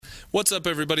What's up,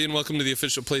 everybody, and welcome to the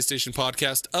official PlayStation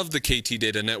podcast of the KT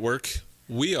Data Network.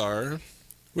 We're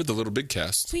the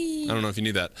LittleBigKast. Whee! I don't know if you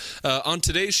knew that. On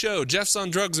today's show, Jeff's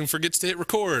on drugs and forgets to hit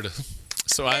record.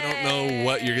 So I don't know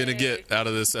what you're going to get out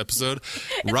of this episode.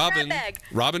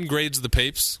 Robin grades the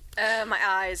papes. My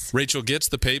eyes. Rachel gets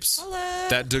the papes. Hello.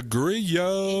 That degree,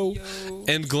 yo.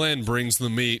 And Glenn brings the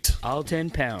meat. All 10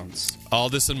 pounds. All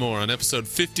this and more on episode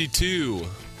 52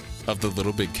 of the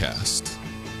LittleBigKast.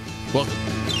 Welcome.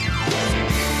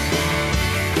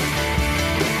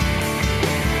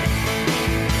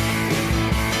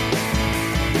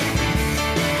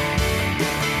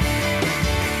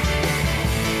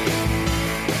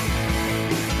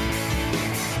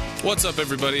 What's up,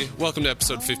 everybody? Welcome to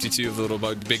episode 52 of the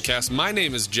LittleBigKast. My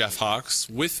name is Jeff Hawks.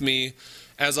 With me,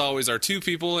 as always, are two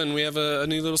people, and we have a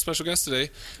new little special guest today.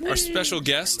 Our special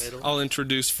guest, I'll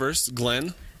introduce first.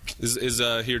 Glenn is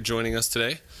here joining us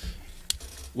today.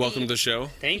 Welcome to the show.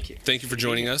 Thank you. Thank you for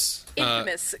joining us.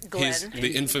 Infamous Glenn. He's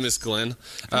the infamous Glenn.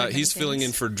 He's filling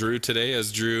in for Drew today,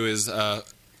 as Drew is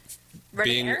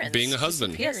being a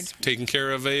husband, taking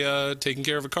care of a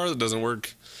car that doesn't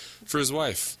work for his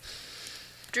wife.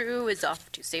 Drew is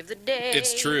off to save the day.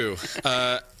 It's true.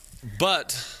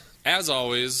 But, as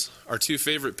always, our two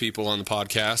favorite people on the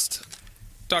podcast,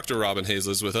 Dr. Robin Hayes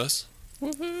is with us.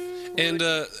 Woohoo. And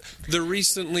the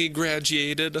recently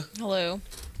graduated Hello.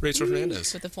 Rachel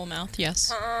Hernandez. With a full mouth, yes.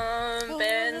 Pomp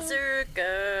and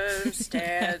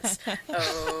circumstance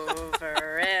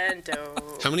over and over.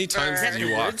 How many times did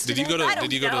you walk? Did you go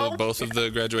to both of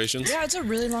the graduations? Yeah, it's a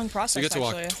really long process. You get to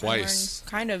walk actually. twice.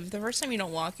 Kind of. The first time you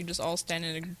don't walk, you just all stand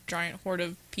in a giant horde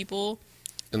of people.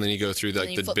 And then you go through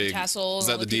And you the flip big. tassel, Is and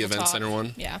that all the the D people Event talk. Center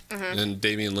one? Yeah. Mm-hmm. And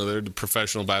Damian Lillard, the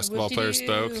professional basketball player,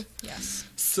 spoke. Yes.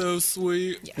 So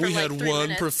sweet. Yeah. We For had like 3 one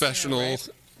minutes, professional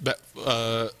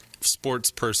sports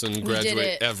person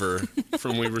graduate ever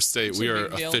from Weber State. We are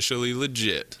big deal. officially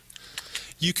legit.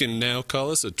 You can now call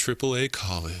us a AAA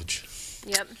college.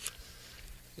 Yep.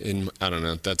 I don't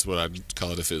know. That's what I'd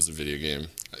call it if it was a video game.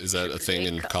 Is that a thing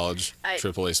in college?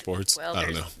 AAA sports? Well, I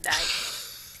don't know.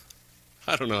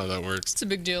 I don't know how that works. It's a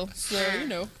big deal. So, you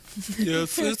know.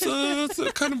 Yes, it's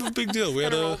a kind of a big deal. We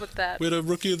had roll with that. a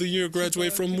rookie of the year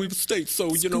graduate from Weber State,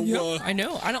 so you know. I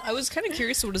know. I was kind of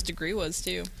curious what his degree was,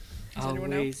 too. Does anyone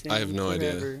know? I have no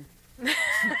idea.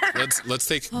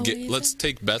 Let's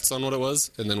take bets on what it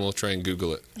was, and then we'll try and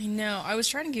Google it. I know. I was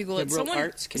trying to Google it. Liberal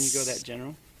arts? Can you go that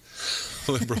general?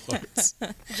 Liberal arts.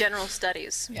 General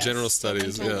studies. Yes. General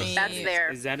studies, Someone told yeah. me- That's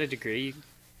there. Is that a degree?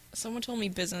 Someone told me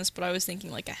business, but I was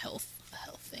thinking like a health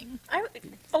thing.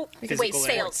 Physical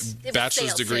sales. It was Bachelor's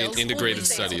sales. degree in Sales. integrated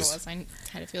That's what it studies. was. I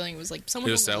had a feeling it was like someone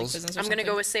It told was me like sales? business or I'm going to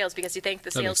something. go with sales because you thank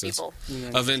the That makes sense.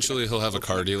 salespeople. Eventually, he'll have a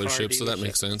car dealership, so that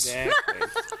makes sense. Exactly.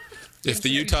 If the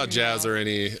Utah Jazz are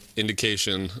any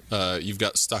indication, you've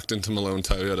got Stockton to Malone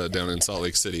Toyota down in Salt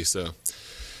Lake City. So,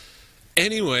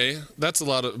 anyway, that's a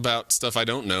lot about stuff I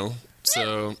don't know.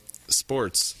 So,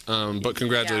 sports. But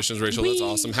congratulations, Rachel. That's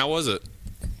awesome. How was it?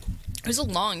 It was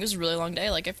a really long day.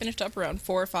 Like I finished up around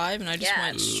 4 or 5, and I just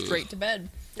went straight to bed.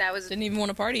 That was Didn't even want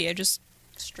to party. I just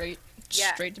straight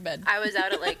to bed. I was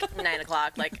out at like 9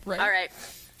 o'clock. Like, Right. all right.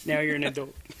 Now you're an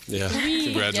adult. Yeah.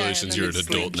 Congratulations, you're an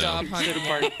adult now.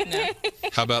 No.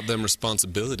 How about them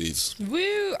responsibilities?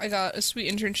 Woo! I got a sweet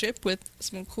internship with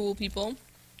some cool people.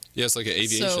 Yeah, it's like an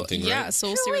aviation thing, right? Yeah, so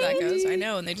we'll see where that goes. I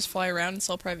know, and they just fly around and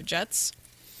sell private jets.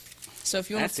 So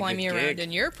if you want That's to a fly good me around gig.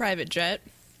 in your private jet,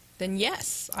 then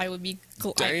yes, I would be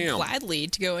Damn. gladly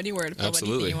to go anywhere to film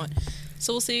anything you want.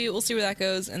 So we'll see where that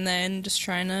goes, and then just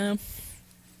trying to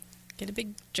get a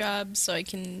big job so I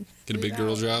can Get a move big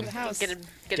girl out job? of the house. Get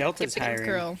a Delta's big hiring.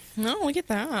 Girl, no, look at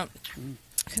that.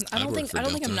 'Cause I I'd don't work think for I'm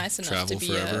Delta. nice enough Travel to be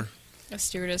forever. a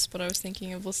stewardess, but I was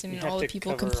thinking of listening You to have all the to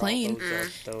people cover all complain. those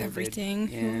up, though, Everything.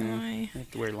 Yeah. Why? You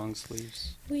have to wear long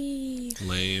sleeves. We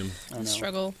Lame. I know.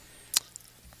 struggle.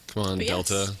 Come on, But yes.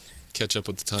 Delta. Catch up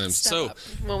with the times. Step So, up.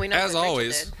 Well, we know as what Rachel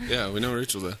always, did. yeah, we know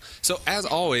Rachel did. So, as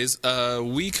always,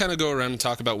 we kind of go around and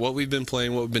talk about what we've been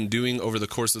playing, what we've been doing over the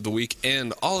course of the week,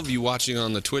 and all of you watching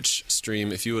on the Twitch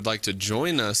stream, if you would like to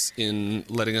join us in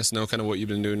letting us know kind of what you've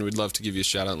been doing, we'd love to give you a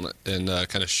shout out and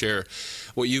kind of share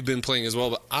what you've been playing as well.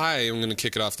 But I am going to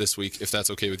kick it off this week, if that's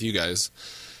okay with you guys,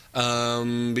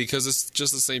 because it's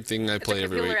just the same thing I play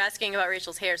every People week. were asking about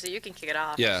Rachel's hair, so you can kick it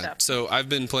off. Yeah, so I've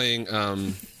been playing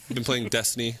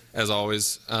Destiny, as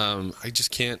always. I just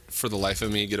can't, for the life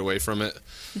of me, get away from it.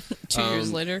 2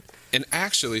 years later. And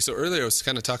actually, so earlier I was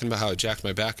kind of talking about how I jacked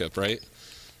my back up, right?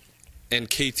 And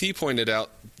KT pointed out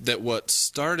that what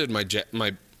started my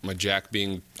jack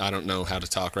being, I don't know how to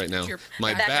talk right now, Your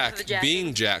my back back of the jack.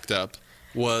 being jacked up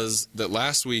was that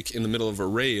last week in the middle of a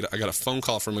raid, I got a phone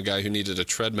call from a guy who needed a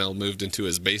treadmill moved into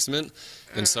his basement.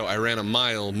 And so I ran a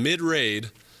mile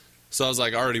mid-raid. So I was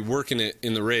like already working it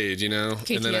in the raid, you know?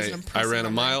 KT and then has an I ran a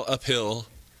impressive mile uphill.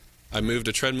 I moved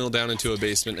a treadmill down into a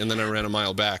basement, and then I ran a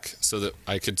mile back so that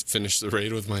I could finish the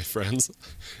raid with my friends.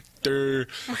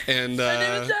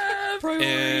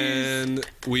 And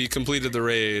we completed the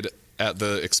raid at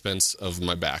the expense of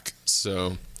my back.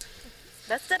 So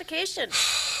That's dedication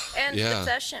and Yeah.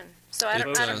 obsession. So I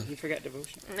don't. You forgot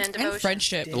devotion. And devotion. And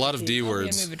friendship. a lot of D I wouldn't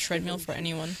words. move a treadmill for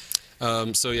anyone.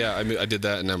 So yeah, I did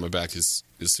that, and now my back is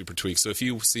super tweaked. So if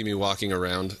you see me walking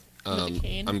around, a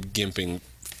cane? I'm gimping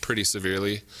pretty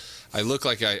severely. I look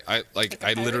like I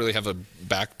pirate? literally have a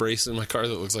back brace in my car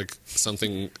that looks like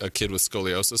something a kid with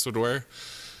scoliosis would wear.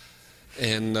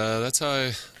 And that's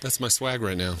my swag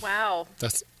right now. Wow.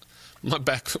 That's my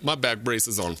back brace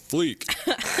is on fleek.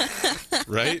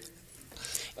 Right?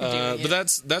 But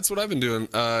that's what I've been doing.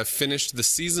 Finished the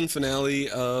season finale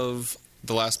of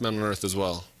The Last Man on Earth as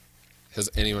well. Has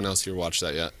anyone else here watched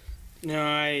that yet? No,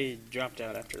 I dropped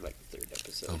out after like the 3rd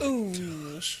episode. Oh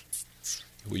my gosh.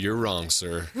 Well, you're wrong,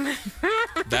 sir.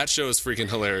 That show is freaking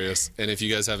hilarious, and if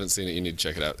you guys haven't seen it, you need to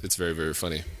check it out. It's very, very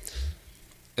funny.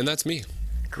 And that's me.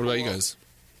 Cool. What about you guys?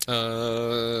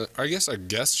 I guess our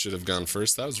guest should have gone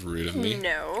first. That was rude of me.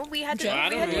 No, we had to. I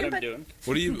we don't had know to, what I'm but doing.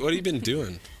 What have you been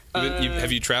doing?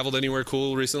 Have you traveled anywhere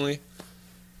cool recently?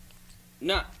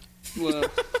 Not. Well,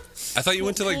 I thought you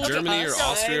went to like Germany or So,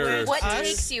 Austria. Or... what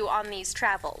takes you on these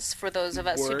travels? For those of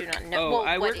us who do not know, Oh, well,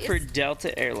 I what work is- for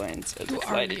Delta Airlines as a Who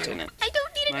flight are you? attendant. I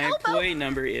don't need an My elbow. employee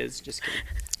number is just kidding.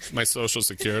 My social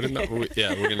security number.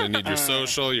 Yeah, we're gonna need your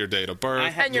social, your date of I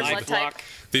birth. have And your life blood type. block.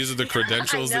 These are the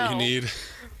credentials I that you know.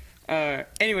 need.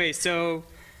 Anyway, so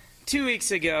 2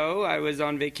 weeks ago, I was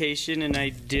on vacation and I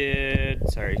did.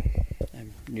 Sorry,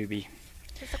 I'm newbie.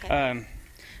 It's okay.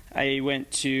 I went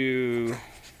to.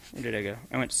 Where did I go?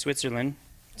 I went to Switzerland,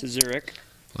 to Zurich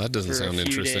Well, that doesn't for sound a few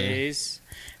interesting. days,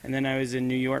 and then I was in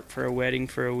New York for a wedding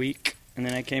for a week, and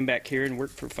then I came back here and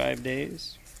worked for 5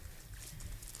 days.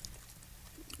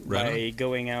 Right by on.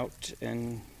 going out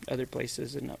and other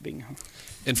places and not being home.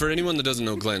 And for anyone that doesn't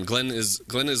know Glenn is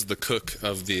the cook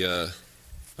of the The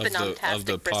of the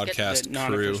non-tastic brisket. podcast The crew.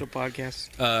 non-official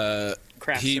podcast.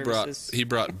 Craft He services.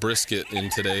 brought brisket in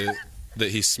today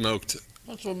that he smoked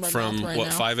That's what my from mouth right what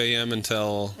now. 5 a.m.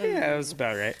 until Yeah, that was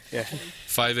about right. Yeah.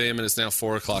 5 a.m. and it's now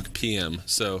 4 o'clock p.m.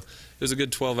 So it was a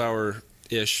good 12-hour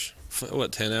ish.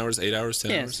 What 10 hours, 8 hours, 10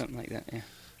 Yeah, hours? something like that. Yeah.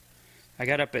 I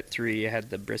got up at 3. I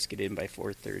had the brisket in by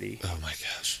 4:30. Oh my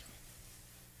gosh,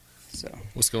 So.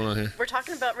 what's going on here? We're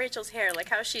talking about Rachel's hair, like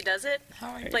how she does it.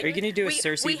 How are you? Like, Are you gonna do a we-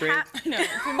 Cersei we braid? No,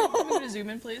 can we go to zoom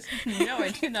in, please? No, I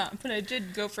do not. But I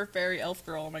did go for fairy elf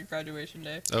girl on my graduation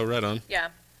day. Oh, right on. Yeah.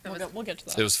 It was, We'll get to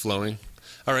that. It was flowing.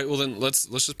 All right, well then let's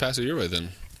just pass it your way then.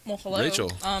 Well, hello. Rachel,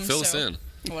 fill us so in.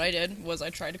 What I did was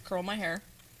I tried to curl my hair.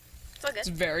 it's all It's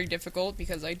good. very difficult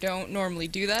because I don't normally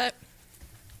do that.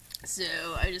 So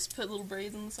I just put little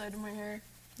braids on the side of my hair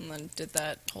and then did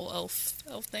that whole elf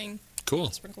thing.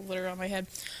 Cool. Sprinkle glitter on my head.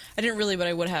 I didn't really, but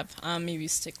I would have. Maybe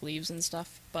stick leaves and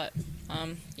stuff. But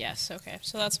yes, okay.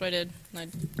 So that's what I did.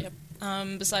 Yep.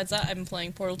 Besides that, I've been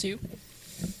playing Portal 2.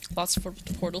 Lots for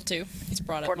Portal 2. It's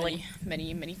brought up Portaling.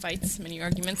 many fights, many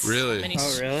arguments. Really? Many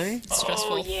Oh, really? It's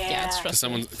stressful. Oh, yeah. It's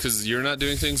stressful. Because you're not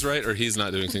doing things right, or he's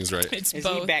not doing things right. It's Is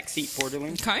both. he backseat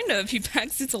portaling? Kind of. He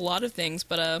backseats a lot of things,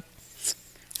 but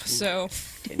so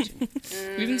Tension.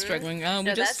 we've been struggling. We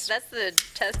No, just that's the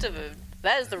test of a.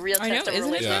 That is the real I know, test of a isn't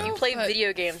it, relationship. though? You play But-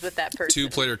 video games with that person.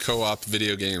 2-player co-op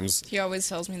video games. he always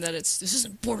tells me that this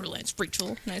isn't Borderlands,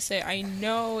 Rachel, and I say I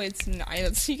know it's not.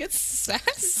 He gets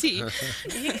sassy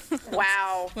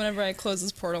Wow. whenever I close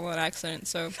this portal on accident.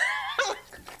 So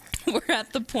we're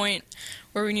at the point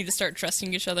where we need to start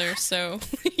trusting each other. So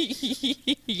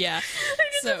yeah.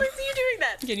 So I see you doing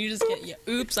that. can you just get? Yeah.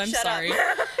 Oops, I'm Shut up. sorry.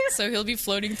 So he'll be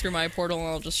floating through my portal, and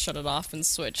I'll just shut it off and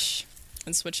switch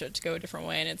it to go a different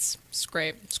way, and it's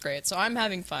great. It's great. So I'm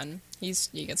having fun. He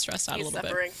gets stressed out He's a little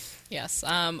suffering. bit. Yes.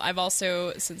 I've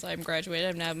also, since I'm graduated,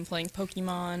 I've now been playing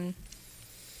Pokemon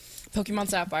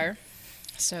Sapphire.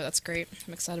 So that's great.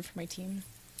 I'm excited for my team.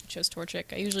 I chose Torchic.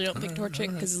 I usually don't pick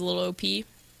Torchic because he's a little OP,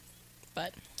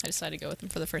 but I decided to go with him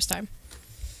for the first time.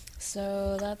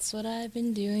 So that's what I've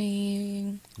been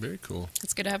doing. Very cool.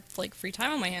 It's good to have like free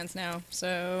time on my hands now.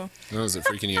 So Oh, is it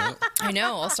freaking you out? I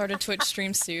know I'll start a Twitch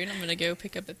stream soon. I'm gonna go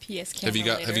pick up a PS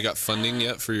camera. Have you got funding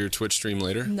yet for your Twitch stream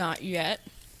later Not yet.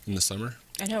 in the summer?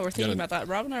 I know we're thinking gotta- about that.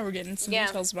 Rob and I were getting some Yeah.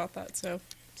 details about that. So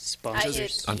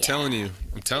Sponsors. I'm telling you,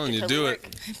 Totally do work.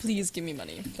 it. please give me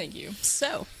money. Thank you.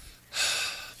 So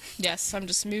yes, I'm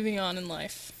just moving on in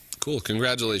life. Cool.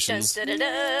 Congratulations. Dun, dun,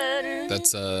 dun, dun.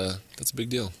 That's a big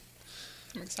deal.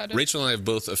 I'm excited. Rachel and I have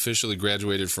both officially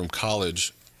graduated from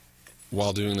college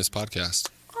while doing this podcast.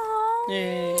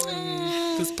 Yay.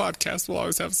 This podcast will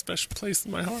always have a special place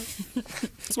in my heart.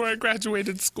 That's where I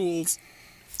graduated schools.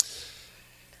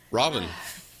 Robin,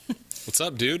 what's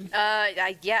up, dude?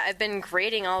 I've been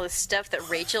grading all the stuff that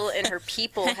Rachel and her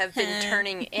people have been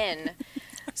turning in.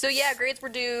 So yeah, grades were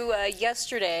due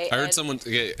yesterday. I heard someone.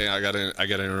 Okay, I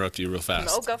gotta interrupt you real fast.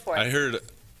 No, go for it.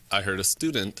 I heard a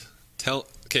student tell.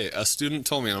 Okay, a student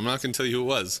told me, and I'm not gonna tell you who it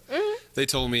was. Mm-hmm. They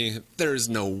told me there is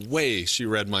no way she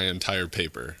read my entire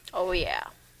paper. Oh yeah.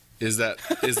 Is that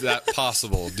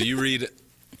possible? Did you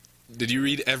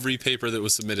read every paper that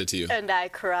was submitted to you? And I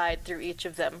cried through each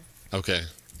of them. Okay.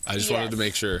 I just wanted to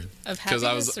make sure. Because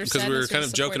we were kind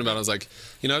of joking about it. I was like,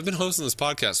 I've been hosting this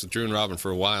podcast with Drew and Robin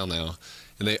for a while now,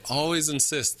 and they always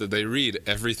insist that they read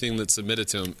everything that's submitted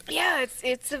to them. Yeah,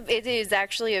 it is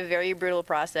actually a very brutal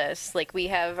process. Like, we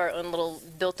have our own little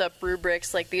built-up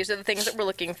rubrics. Like, these are the things that we're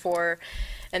looking for,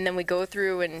 and then we go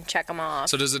through and check them off.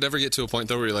 So does it ever get to a point,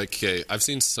 though, where you're like, okay, I've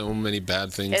seen so many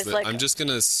bad things that I'm just going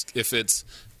to, if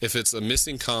it's a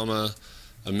missing comma,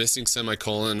 a missing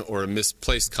semicolon, or a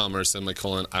misplaced comma or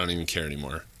semicolon, I don't even care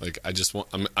anymore. Like,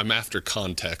 I'm after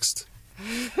context.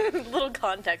 Little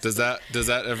context. Does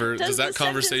that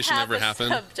conversation ever happen?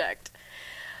 Subject.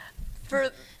 For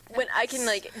when I can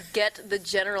get the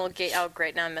general oh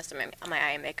great, now I'm messing up my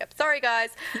eye and makeup. Sorry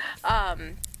guys.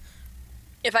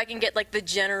 If I can get the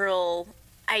general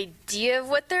idea of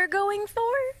what they're going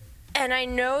for, and I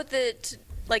know that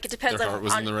it depends their heart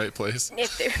was in the right place.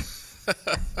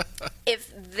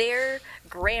 If their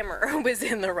grammar was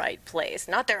in the right place,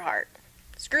 not their heart.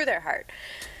 Screw their heart.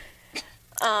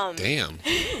 Damn,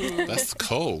 that's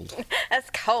cold. That's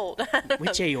cold.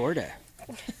 Which aorta?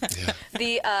 Yeah.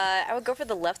 I would go for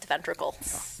the left ventricle.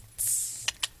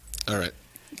 All right.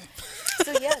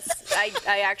 So yes,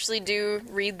 I actually do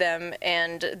read them,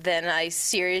 and then I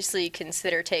seriously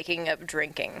consider taking up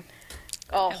drinking.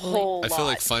 A whole lot. I feel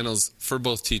like finals, for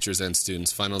both teachers and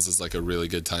students, finals is a really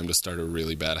good time to start a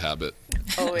really bad habit.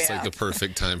 Oh, it's yeah. the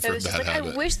perfect time for a bad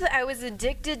habit. I wish that I was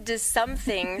addicted to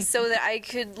something so that I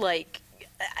could,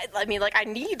 I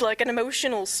need, an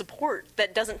emotional support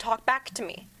that doesn't talk back to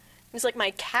me. It's like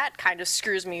my cat kind of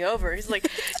screws me over. He's like,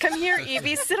 come here,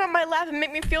 Evie, sit on my lap and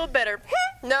make me feel better.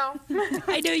 No.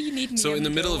 I know you need me. So in the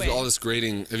middle of all this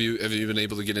grading, have you been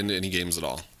able to get into any games at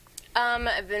all?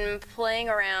 I've been playing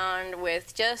around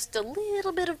with just a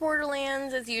little bit of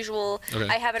Borderlands as usual. Okay.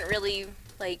 I haven't really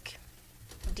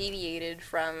deviated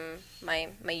from my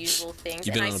usual things.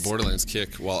 You've been on a Borderlands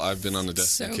kick while I've been on a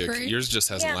Destiny kick. great. Yours just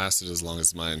hasn't lasted as long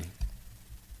as mine.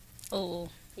 Oh.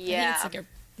 Yeah.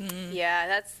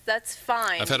 Yeah, that's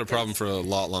fine. I've had a problem for a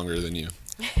lot longer than you.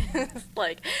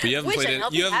 But you haven't played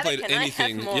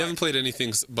anything. You haven't played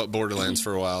anything but Borderlands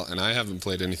for a while, and I haven't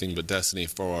played anything but Destiny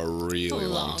for a really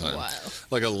long time,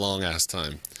 a long ass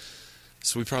time.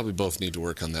 So we probably both need to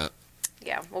work on that.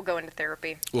 Yeah, we'll go into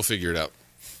therapy. We'll figure it out.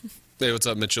 Hey, what's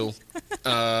up, Mitchell?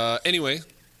 Anyway,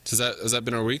 has that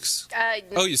been our weeks?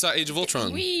 Oh, you saw Age of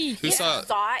Ultron. Who saw it?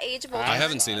 Saw Age of Ultron. I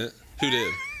haven't seen it. Who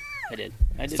did? I did.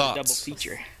 I did Thoughts? a double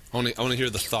feature. I want to hear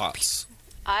the thoughts.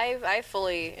 I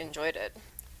fully enjoyed it.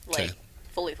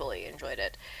 Fully enjoyed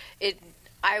it.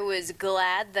 I was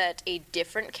glad that a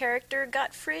different character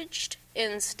got fridged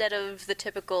instead of the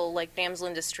typical damsel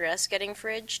in distress getting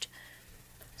fridged.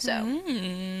 So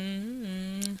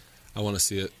I want to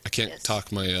see it. I can't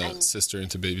talk my sister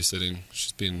into babysitting.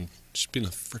 She's being a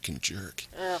freaking jerk.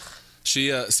 Ugh.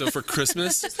 She so for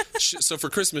Christmas,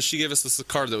 she gave us this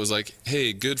card that was like,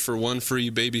 "Hey, good for one free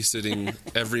babysitting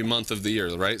every month of the year,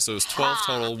 right?" So it was 12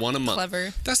 total, one a month.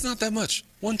 Clever. That's not that much.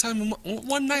 One time a month,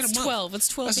 one night a month. 12. It's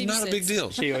 12. That's not a big deal.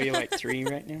 She owe you 3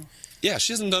 right now. Yeah,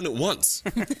 she hasn't done it once.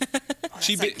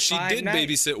 She did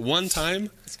babysit one time,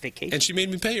 It's vacation. and she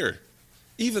made me pay her,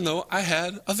 even though I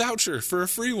had a voucher for a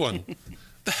free one.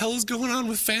 The hell is going on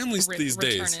with families these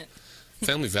days? It.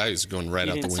 Family values are going right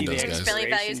out the windows, guys. Family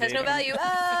values has no value.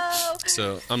 Oh.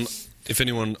 So, if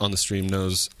anyone on the stream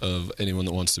knows of anyone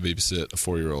that wants to babysit a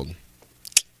 4-year-old,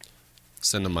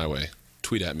 send them my way.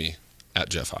 Tweet at me at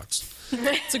Jeff Hawks.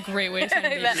 It's a great way to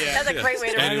That's a great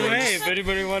way to By the run. way, if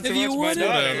anybody wants to you watch my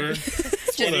want daughter,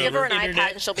 Just give her an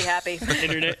iPad and she'll be happy.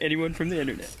 internet, anyone from the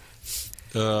internet.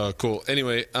 Cool.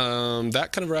 Anyway, that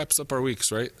kind of wraps up our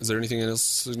weeks, right? Is there anything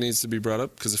else that needs to be brought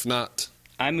up? Because if not,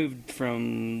 I moved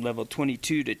from level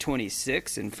 22 to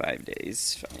 26 in 5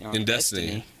 days. in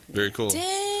Destiny. Very cool.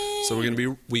 Dang. So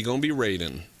we gonna be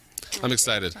raiding. I'm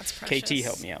excited. That's precious. KT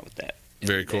helped me out with that.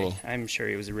 Very the other cool. day. I'm sure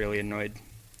he was really annoyed.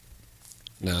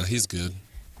 No, he's good.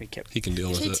 kept. He can deal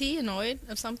with JT annoyed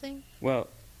of something? Well,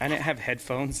 I didn't have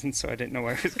headphones, and so I didn't know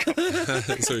where I was going.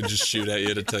 it. So he just shoot at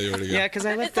you to tell you where to go. Yeah, because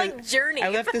I left It's like Journey. I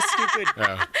left the stupid.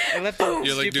 Yeah, I left the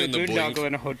You're, like, stupid doing the blink. boondoggle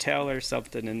in a hotel or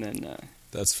something, and then.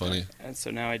 that's funny. And so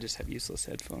now I just have useless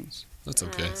headphones. That's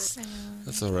okay.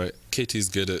 That's all right. KT's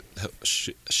good at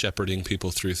shepherding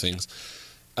people through things.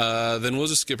 Then we'll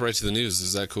just skip right to the news.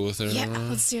 Is that cool with everyone? Yeah,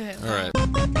 let's do it. All right.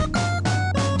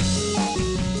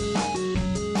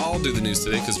 I'll do the news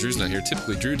today because Drew's not here.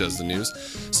 Typically, Drew does the news.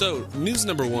 So, news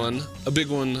number one, a big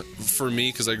one for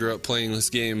me because I grew up playing this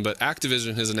game, but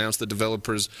Activision has announced that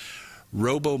developers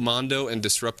Robomondo and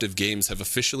Disruptive Games have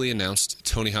officially announced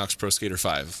Tony Hawk's Pro Skater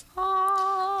 5.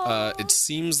 It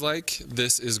seems like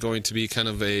this is going to be kind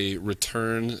of a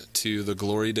return to the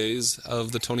glory days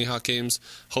of the Tony Hawk games.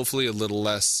 Hopefully a little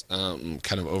less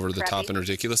kind of over the top and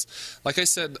ridiculous. Like I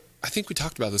said, I think we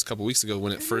talked about this a couple weeks ago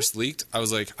when it first leaked. I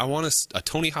was like, I want a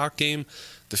Tony Hawk game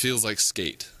that feels like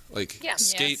Skate. Like,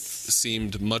 Skate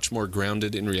seemed much more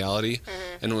grounded in reality,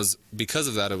 and was because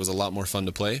of that, it was a lot more fun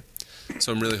to play.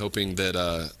 So I'm really hoping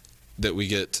that that we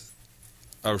get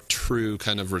a true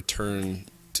kind of return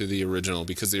to the original,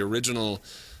 because the original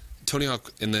Tony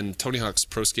Hawk and then Tony Hawk's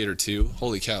Pro Skater 2,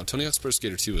 holy cow, Tony Hawk's Pro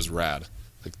Skater 2 was rad.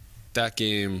 Like, that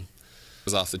game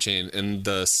was off the chain, and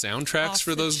the soundtracks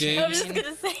for those games. I was just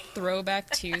gonna say. Throwback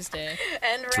Tuesday.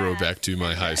 And Throwback to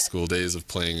my high school days of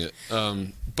playing it.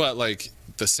 But like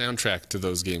the soundtrack to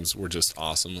those games were just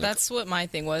awesome. Like, That's what my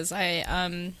thing was.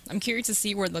 I'm curious to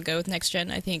see where they'll go with next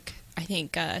gen. I think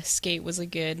Skate was a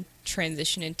good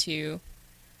transition into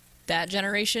that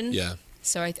generation. yeah.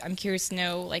 So I'm curious to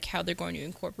know like how they're going to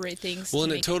incorporate things. Well, to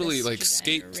and it make totally this like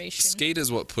Skate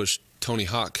is what pushed Tony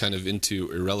Hawk kind of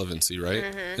into irrelevancy, right?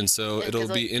 And so it'll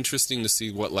be interesting to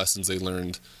see what lessons they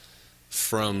learned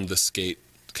from the Skate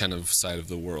kind of side of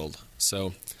the world.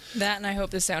 So that, and I hope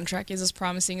the soundtrack is as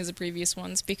promising as the previous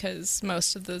ones, because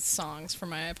most of the songs from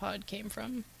my iPod came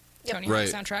from Tony Hawk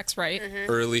soundtracks, right?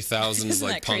 early thousands Isn't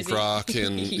like that punk crazy? rock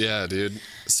and yeah, dude.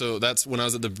 So that's when I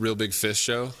was at the Real Big Fish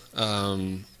show a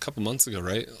couple months ago,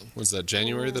 right? Was that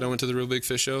January that I went to the Real Big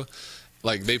Fish show?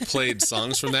 Like, they played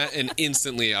songs from that, and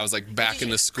instantly I was like back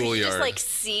in the schoolyard. Could you just like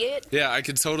see it? Yeah, I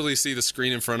could totally see the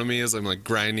screen in front of me as I'm like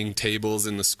grinding tables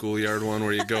in the schoolyard one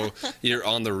where you're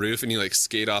on the roof and you like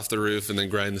skate off the roof and then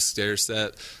grind the stair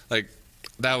set. Like,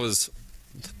 that was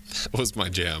my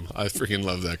jam. I freaking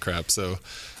love that crap. So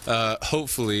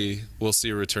hopefully we'll see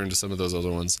a return to some of those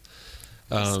other ones.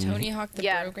 Was Tony Hawk the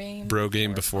bro game? Bro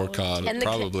game before COD, And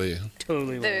probably.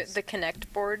 Totally was. The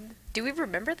Connect board. Do we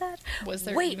remember that? Was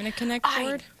there Wait, even a Connect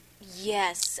board?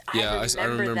 Yes, Yeah, I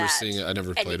remember that. seeing it. I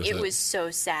never played with it. It was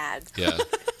so sad. Yeah.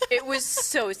 It was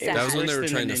so sad. That was when they were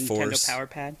Worse than trying the to force. Nintendo Power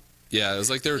Pad. Yeah, it was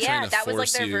like they were trying to that force you.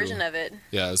 was like their version of it.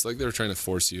 Yeah, it was like they were trying to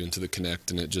force you into the Connect,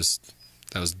 and that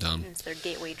was dumb. It's their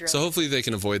gateway drug. So hopefully they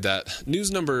can avoid that. News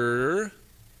number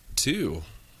 2.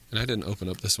 And I didn't open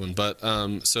up this one, but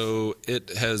so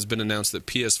it has been announced that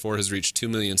PS4 has reached 2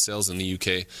 million sales in the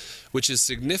UK, which is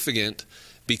significant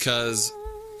because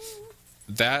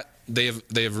that they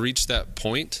have reached that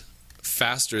point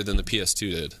faster than the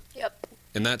PS2 did. Yep.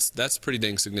 And that's pretty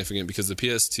dang significant because the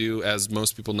PS2, as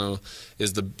most people know,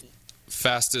 is the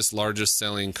fastest, largest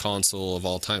selling console of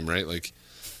all time, right? Like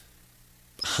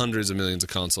hundreds of millions of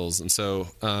consoles. And so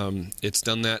it's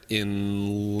done that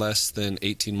in less than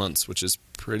 18 months, which is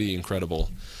pretty incredible.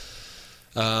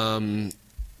 Number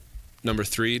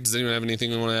 3, does anyone have anything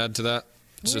they want to add to that?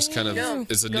 It's just kind of,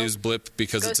 it's a news blip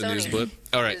because it's a news blip.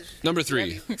 All right, number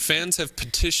 3. Fans have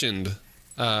petitioned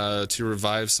to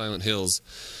revive Silent Hills,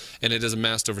 and it has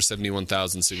amassed over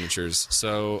 71,000 signatures.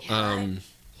 So I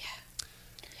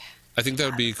think that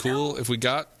would be cool if we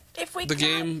got the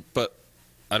game, but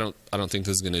I don't think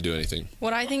this is going to do anything.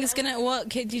 What I think is gonna. Well,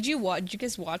 did you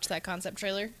guys watch that concept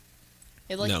trailer?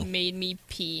 It made me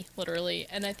pee, literally,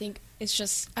 and I think it's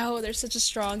just there's such a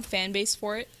strong fan base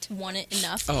for it to want it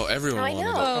enough. Oh, everyone wanted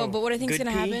it. Oh, but what I think is good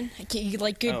gonna pee? happen,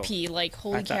 like good pee, like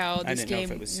holy cow, I this didn't know game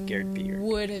if it was scared pee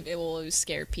or... it was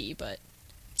scared pee, but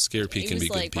Scare pee it can was be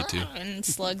good like pee too. and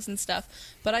slugs and stuff.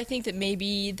 But I think that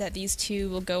maybe that these two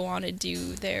will go on to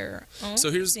do their own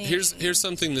So thing. here's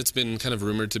something that's been kind of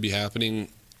rumored to be happening.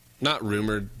 Not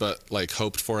rumored, but like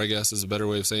hoped for, I guess, is a better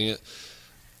way of saying it.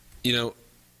 You know,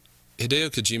 Hideo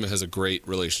Kojima has a great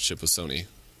relationship with Sony.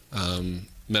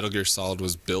 Metal Gear Solid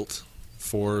was built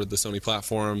for the Sony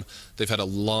platform. They've had a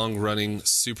long-running,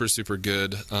 super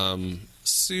good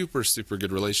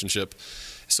relationship.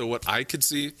 So what I could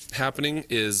see happening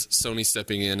is Sony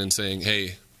stepping in and saying,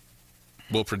 hey,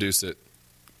 we'll produce it.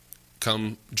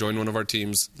 Come join one of our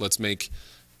teams. Let's make...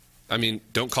 I mean,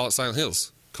 don't call it Silent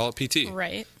Hills. Call it PT.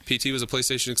 Right. PT was a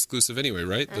PlayStation exclusive anyway,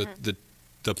 right?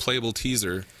 The playable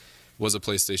teaser was a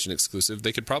PlayStation exclusive.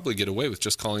 They could probably get away with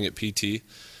just calling it PT.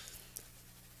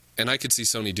 And I could see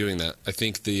Sony doing that. I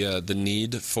think the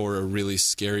need for a really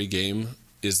scary game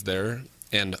is there.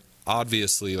 And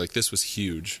obviously, like, this was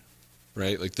huge,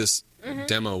 right? Like, this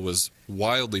demo was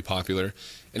wildly popular,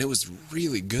 and it was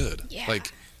really good. Yeah.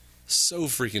 Like, so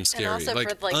freaking scary. And also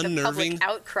like, for like the unnerving. public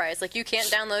outcries, like you can't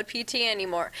download PT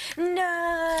anymore. No.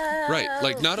 Right.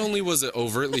 Like, not only was it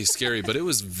overtly scary, but it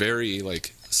was very,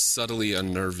 like, subtly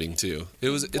unnerving too.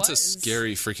 It's a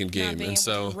scary freaking Not game. being And able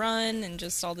so to run and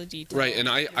just all the details. right, and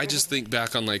I just think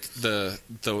back on like the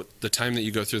time that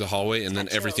you go through the hallway and then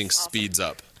That everything feels awesome. speeds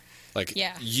up. Like,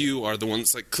 Yeah. you are the one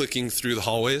that's like clicking through the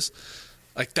hallways.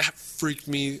 Like, that freaked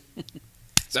me.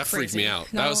 That freaked me crazy.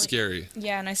 out. Not That was only- scary.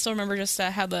 Yeah, and I still remember just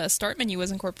how the start menu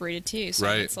was incorporated too. So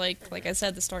Right. it's like I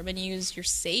said, the start menu is your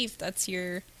safe. That's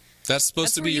your. That's supposed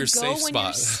That's to where be you your go safe when spot.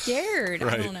 You're scared.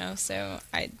 Right. I don't know. So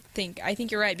I think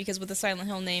you're right, because with the Silent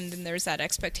Hill name, then there's that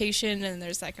expectation and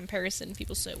there's that comparison.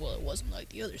 People say, well, it wasn't like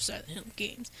the other Silent Hill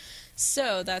games.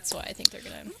 So that's why I think they're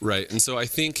gonna. Right, and so I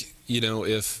think,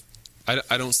 if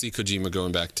I don't see Kojima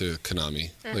going back to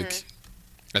Konami. Like,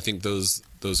 I think those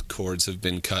cords have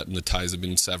been cut and the ties have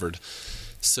been severed.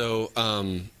 So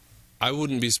I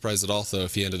wouldn't be surprised at all, though,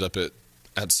 if he ended up at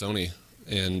Sony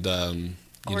and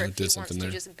Or if he did something wants there,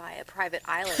 to just buy a private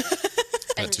island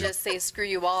and too. just say, screw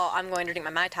you all, I'm going to drink my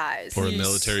Mai Tais. or a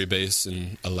military base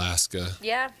in Alaska.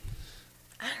 Yeah.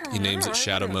 I don't He know. names it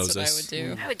Shadow That's what I Moses. would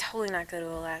do. I would totally not go to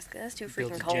Alaska. That's too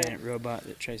Builds freaking a cold. giant robot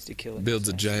that tries to kill it. Builds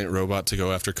a giant robot to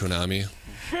go after Konami.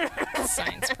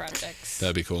 Science projects.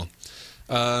 That'd be cool.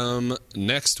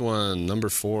 Next one, number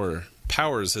 4.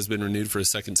 Powers has been renewed for a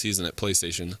second season at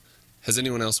PlayStation. Has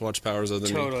anyone else watched Powers other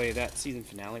than me? Totally, that season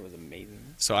finale was amazing.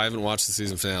 So I haven't watched the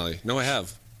season finale. No, I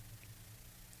have.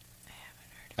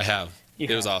 I have. You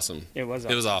It was have. awesome. It was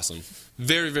It was awesome.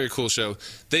 Very, very cool show.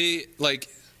 They like.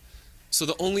 So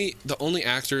the only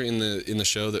actor in the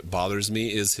show that bothers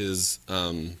me is his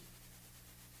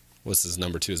what's his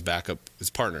number 2, his backup, his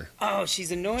partner. Oh,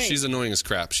 she's annoying. She's annoying as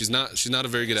crap. She's not a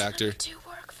very good actor. To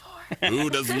work for. Who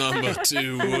does number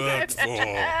 2 work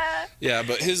for? Yeah,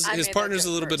 but his I made that partner's a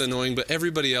joke little bit first. annoying, but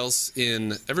everybody else in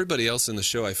the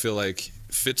show, I feel like,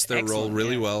 fits their role Excellent,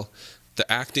 really yeah. well.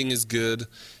 The acting is good,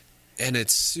 and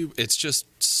it's just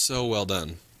so well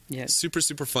done. Yeah. Super,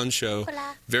 super fun show.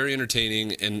 Hola. Very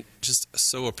entertaining and just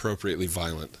so appropriately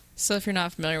violent. So if you're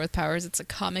not familiar with Powers, it's a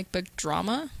comic book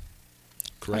drama?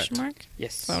 Correct. Question mark?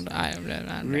 Yes. Well, I have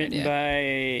no Written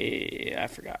idea. by I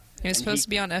forgot. It was And supposed to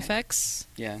be on FX.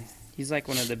 Yeah, he's like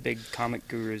one of the big comic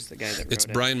gurus. The guy that wrote It's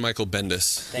it. Brian Michael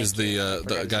Bendis Thank is you. the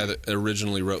Forgot guy his that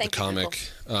originally wrote Thank the you, comic.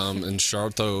 And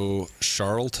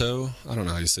Charlto, I don't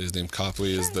know how you say his name.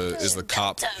 Copley is the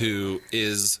cop who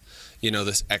is,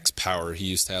 this X-Power. He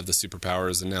used to have the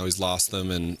superpowers and now he's lost them,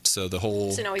 and so the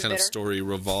whole So now he's kind of bitter. story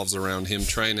revolves around him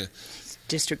trying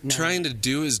District 9. to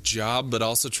do his job, but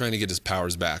also trying to get his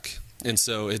powers back. And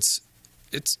so it's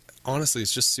honestly,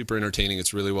 it's just super entertaining.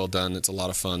 It's really well done. It's a lot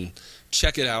of fun.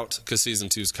 Check it out because season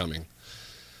 2 is coming.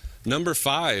 Number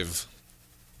 5.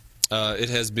 It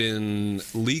has been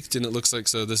leaked, and it looks like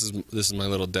so. This is my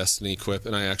little Destiny quip,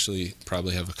 and I actually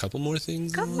probably have a couple more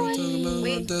things I want to talk about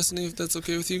on Destiny, if that's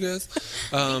okay with you guys.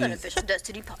 Unofficial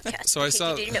Destiny podcast. So I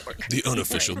saw KKD Network. the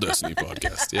unofficial Destiny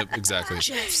podcast. Yep, exactly.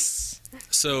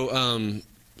 So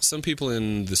some people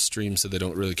in the stream said they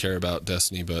don't really care about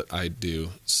Destiny, but I do.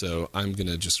 So I'm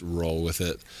gonna just roll with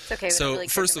it. It's okay. We don't So really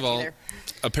care first too of much all, either.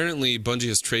 apparently Bungie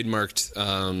has trademarked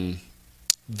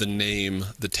the name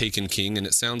The Taken King, and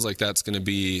it sounds like that's going to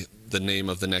be the name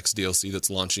of the next DLC that's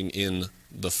launching in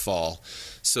the fall.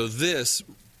 So this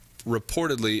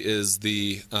reportedly is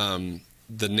the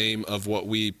name of what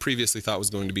we previously thought was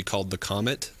going to be called the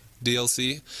Comet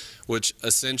DLC, which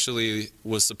essentially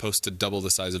was supposed to double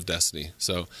the size of Destiny.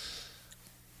 So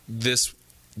this,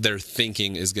 they're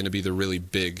thinking, is going to be the really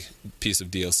big piece of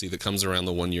DLC that comes around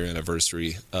the 1-year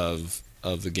anniversary of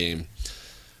the game.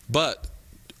 But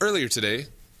earlier today,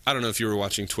 I don't know if you were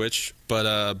watching Twitch, but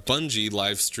Bungie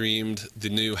live streamed the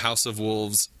new House of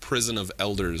Wolves Prison of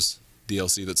Elders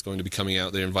DLC that's going to be coming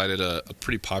out. They invited a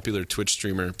pretty popular Twitch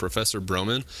streamer, Professor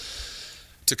Broman,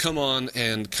 to come on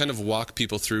and kind of walk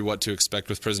people through what to expect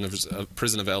with Prison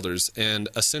of Elders. And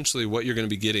essentially what you're going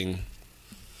to be getting,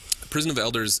 Prison of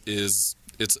Elders is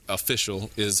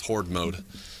Horde mode.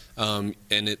 And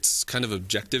it's kind of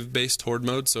objective-based Horde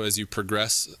mode, so as you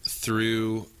progress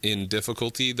through in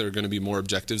difficulty, there are going to be more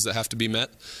objectives that have to be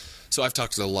met. So I've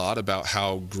talked a lot about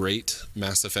how great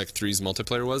Mass Effect 3's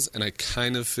multiplayer was, and I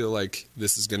kind of feel like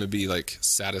this is going to be like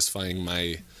satisfying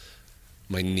my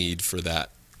need for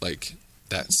that like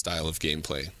that style of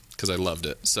gameplay because I loved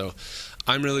it. So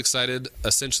I'm really excited.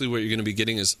 Essentially what you're going to be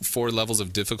getting is 4 levels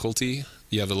of difficulty.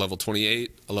 You have a level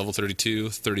 28, a level 32,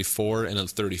 34, and a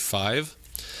 35.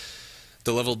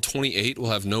 The level 28 will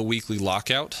have no weekly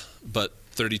lockout, but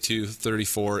 32,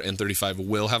 34, and 35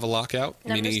 will have a lockout,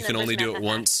 meaning you can only do it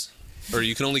once, or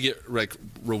you can only get like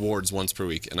rewards once per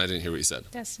week. And I didn't hear what you said.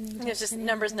 Destiny. It's just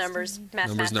numbers, math,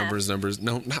 Numbers.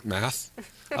 No, not math.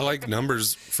 I like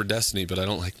numbers for Destiny, but I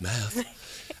don't like math.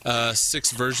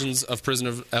 6 versions of Prison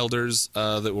of Elders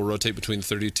that will rotate between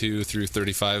 32 through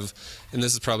 35. And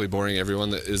this is probably boring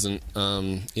everyone that isn't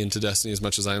into Destiny as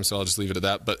much as I am, so I'll just leave it at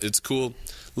that. But it's cool.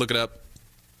 Look it up.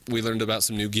 We learned about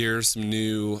some new gear, some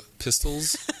new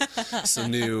pistols, some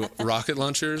new rocket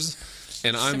launchers,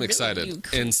 and I'm really excited. new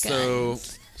cool And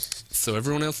so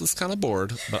everyone else is kind of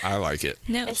bored, but I like it.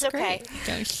 No, It's it's okay. great.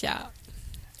 Go shop.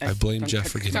 I blame Jeff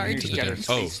for getting Sorry, into the Jeff. den.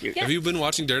 Oh, have you been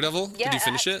watching Daredevil? Yeah, Did you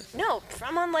finish it? No,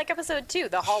 I'm on like episode 2,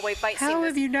 the hallway fight scene. How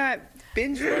have you not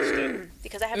binge watched it?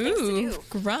 Because I have things to Ooh, do.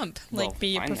 grump. Well, Like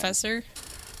be a I know. professor.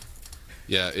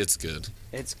 Yeah, it's good.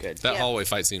 It's good. That Yeah. hallway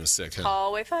fight scene was sick, huh?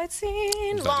 Hallway fight scene,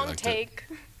 glad you long liked it. take.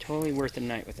 Totally worth a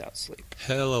night without sleep.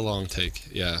 Hella long take,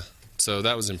 yeah. So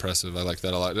that was impressive. I like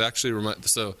that a lot. It actually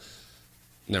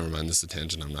never mind, this is a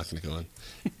tangent I'm not going to go on.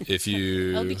 If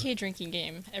you... LBK drinking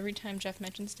game. Every time Jeff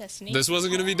mentions Destiny. This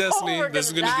wasn't going to be Destiny. we're This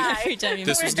is gonna going to die. Every time he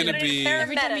This was mentions gonna it. be-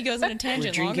 Every time he goes on a We're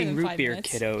tangent longer drinking than root 5 beer, minutes.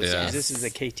 kiddos. Yeah. This is the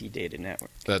KT Data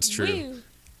Network. That's true. Woo.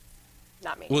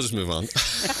 Not me. We'll just move on.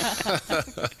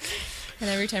 And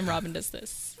every time Robin does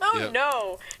this. Oh Yep.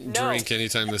 no. Drink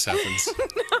anytime this happens. I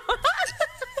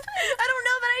don't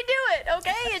know that I do it.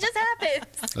 Okay, it just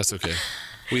happens. That's okay.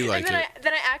 We like and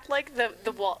then it. I act like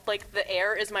the wall, like the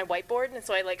air is my whiteboard, and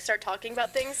so I like start talking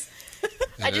about things. And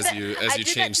I did as that- you I did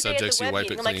that change today at the subjects, you web wipe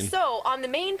meeting. it I'm like, clean. so on the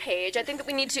main page, I think that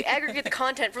we need to aggregate the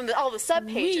content from all the sub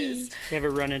pages. You ever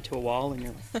run into a wall and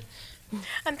you're like,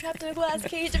 I'm trapped in a glass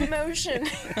cage of emotion.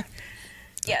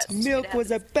 Yes. milk was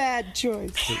a bad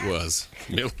choice. It was.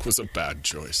 Milk was a bad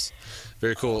choice.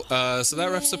 Very cool. So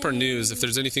that wraps up our news. If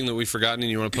there's anything that we've forgotten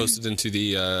and you want to post it into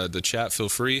the chat, feel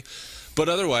free. But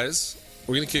otherwise,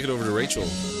 we're going to kick it over to Rachel.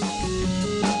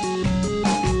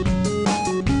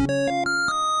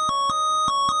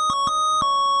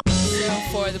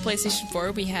 For the PlayStation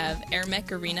 4, we have Air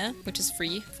Mech Arena, which is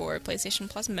free for PlayStation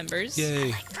Plus members.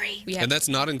 Yay. Free. We have And that's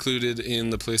not included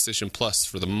in the PlayStation Plus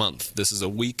for the month. This is a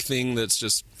week thing that's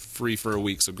just free for a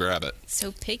week, so grab it.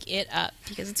 So pick it up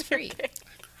because it's free.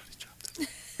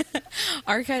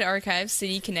 Archive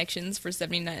City Connections for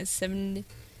 $7.99.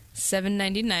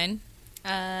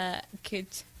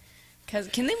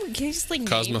 Can you just like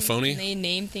Cosmophony? Can they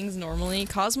name things normally?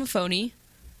 Cosmophony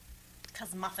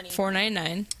Cosmophony.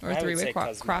 $4.99 or I would 3-way say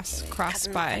cross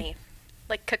Cosmophony. buy.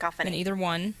 Like cacophony. And either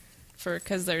one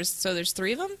because there's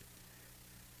 3 of them.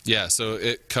 Yeah, so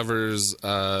it covers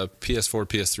PS4,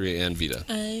 PS3, and Vita.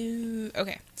 Oh,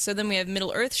 okay. So then we have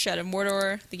Middle Earth: Shadow of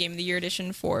Mordor, the Game of the Year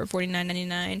edition for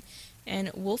 $49.99, and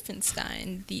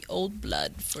Wolfenstein: The Old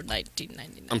Blood for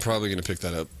 $19.99. I'm probably going to pick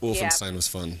that up. Wolfenstein was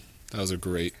fun. That was a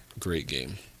great, great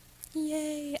game.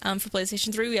 Yay! For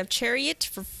PlayStation 3, we have Chariot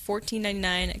for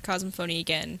 $14.99 at Cosmophony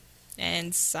again,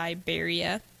 and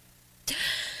Siberia.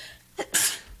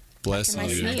 Bless My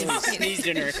you. sneeze. Sneezed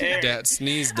in her hair. That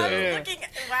sneezed though.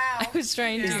 Wow. I was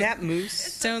trying to. Is that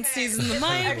moose? Don't sneeze in the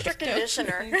mic. Extra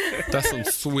conditioner. That's some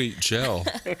sweet gel.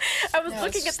 I was No,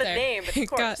 looking it's at the there. name, of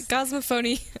course.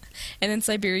 Cosmophony, and then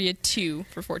Siberia 2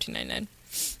 for $14.99. And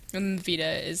then the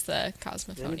Vita is the Does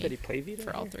anybody Cosmophony play Vita?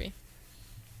 for all here? 3.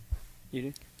 You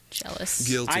do? Jealous.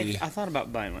 Guilty. I thought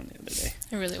about buying one the other day.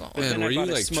 I really want one. Man, then I were you bought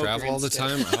a like smoker travel all the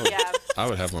instead. time? Yeah. I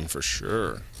would have one for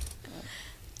sure.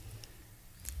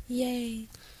 Yay.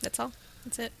 That's all.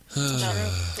 That's it.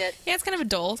 It- Yeah, it's kind of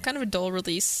a dull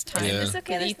release time. Yeah. It's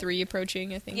okay. With E3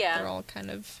 approaching, I think Yeah. they're all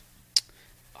kind of.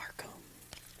 Arkham.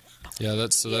 Yeah,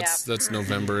 that's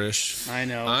November-ish. I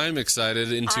know. I'm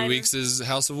excited. In 2 I'm- weeks is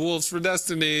House of Wolves for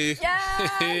Destiny.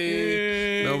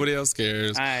 Yeah. Nobody else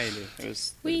cares. I do. It'll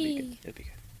be good. It'll be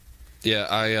good.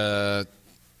 Yeah,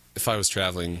 if I was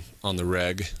traveling on the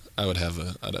reg, I'd have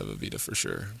a Vita for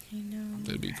sure. I know.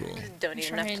 That'd be cool. Don't need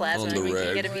enough Trying plasma On to the make you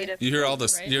reg. get a Vita. You hear all the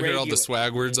Right. you hear all the Regular.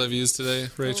 swag words I've used today,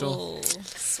 Rachel? Oh.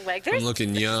 Swag. I'm There's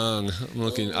looking young.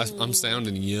 I'm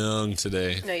sounding young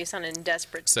today. no, you sounding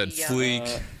desperate. to Said be young.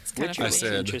 fleek. It's kind Which of I was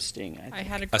said- interesting. I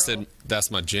had a girl. I said that's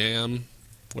my jam.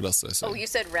 What else did I say? Oh, you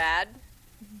said rad?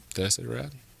 Did I say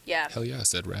rad? Yeah. Hell yeah, I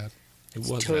said rad. It was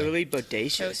rad. totally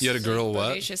bodacious. You had a girl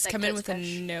what? Bodacious Like come in Kids with a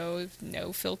Crush.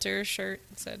 no filter shirt.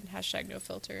 It said #no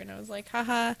filter, and I was like,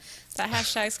 haha, that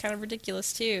hashtag's kind of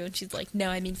ridiculous too. And she's like, no,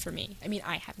 I mean for me. I mean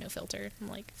I have no filter. I'm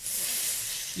like,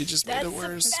 You just made it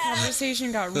worse. This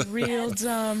conversation got real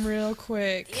dumb real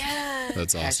quick. Yeah.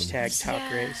 That's awesome. Hashtag talk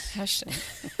Yeah. race.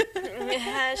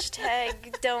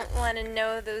 Hashtag don't want to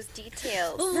know those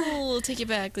details. Ooh, take it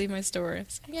back. Leave my store.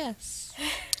 Yes.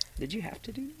 Did you have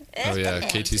to do that? Oh yeah,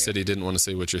 KT said he didn't want to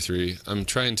say Witcher 3. I'm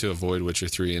trying to avoid Witcher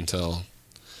 3 until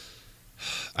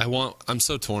I'm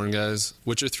so torn, guys.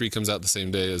 Witcher 3 comes out the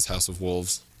same day as House of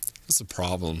Wolves. That's a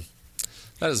problem.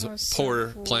 That is House poor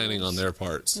of planning on Wolves. their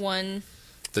parts. One.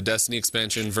 The Destiny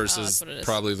expansion versus what it is.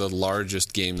 probably the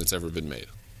largest game that's ever been made.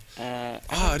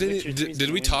 Witcher 3's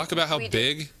Did we the talk about how We did.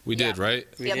 big? We did, Yeah. right?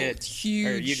 We Yep. did. Huge.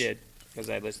 Or you did, because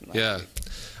I listened last Yeah. week.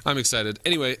 I'm excited.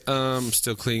 Anyway,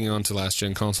 still clinging on to last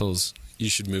gen consoles. You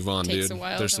should move on, Takes dude. a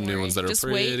while. There's some don't new worry. ones that are Just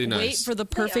pretty wait, nice. Wait for the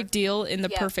perfect deal in the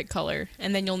Yeah. perfect color,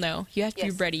 and then you'll know. You have to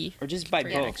Yes. be ready. Or just buy For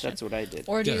your both. next gen. That's what I did.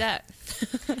 Or do Yeah.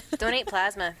 that. Donate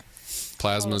plasma.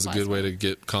 Plasma is a good Plasma. way to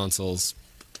get consoles.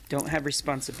 Don't have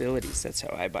responsibilities. That's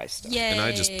how I buy stuff. Yay. And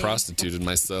I just prostituted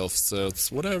myself, so it's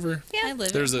whatever. I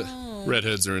live There's at a home.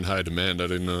 redheads are in high demand. I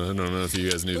don't know if you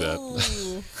guys knew that.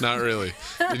 Ooh. Not really.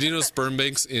 Did you know sperm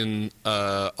banks in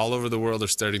all over the world are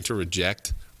starting to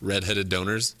reject redheaded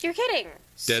donors? You're kidding.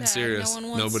 Dead Sad. serious. No one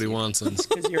wants Nobody you. wants them.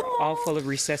 Because you're all full of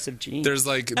recessive genes. There's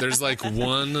like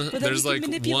one then there's you like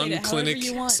can manipulate one it however clinic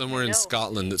you want. somewhere in No.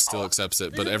 Scotland that still accepts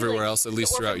it, but This would be everywhere like else, at the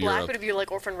least orphan throughout black Europe. would be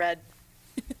like orphan red.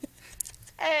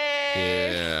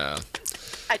 Hey. Yeah.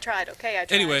 I tried. Okay, I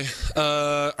tried. Anyway,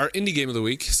 our indie game of the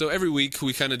week. So every week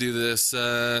we kind of do this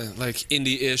like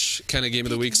indie-ish kind of game of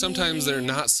the week. Sometimes they're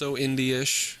not so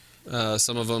indie-ish.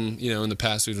 Some of them, in the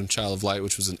past we've done Child of Light,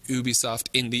 which was an Ubisoft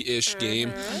indie-ish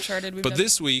game. Uncharted. We've But done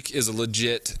this week is a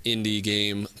legit indie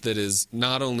game that is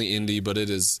not only indie, but it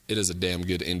is a damn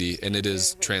good indie, and it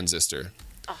is Transistor.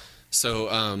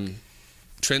 So,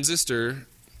 Transistor.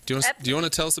 Do you want to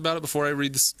tell us about it before I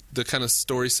read the kind of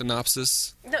story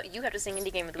synopsis? No, you have to sing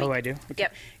indie game of the week. Oh, I do? Okay.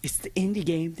 Yep. It's the indie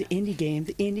game, the indie game,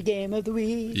 the indie game of the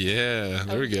week. Yeah,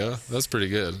 there we go. That's pretty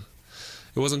good.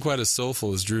 It wasn't quite as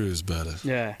soulful as Drew's, but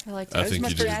Yeah. I like I that. think my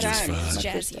you did first just time. fine. It's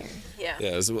my It's first jazzier. Yeah. Yeah,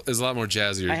 it was a lot more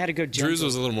jazzier. I had to go Drew's gentle.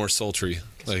 was a little more sultry.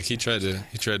 Like he tried to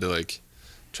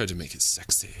make it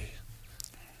sexy.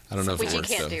 I don't know if Which it you worked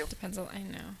can't though. do. Depends on. I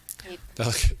know.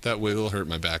 That wiggle hurt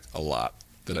my back a lot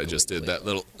that I just did. That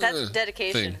little That's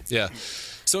dedication. thing. Yeah.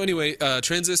 So anyway,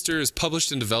 Transistor is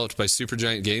published and developed by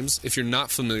Supergiant Games. If you're not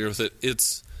familiar with it,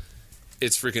 it's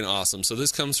freaking awesome. So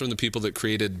this comes from the people that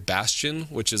created Bastion,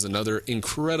 which is another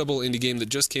incredible indie game that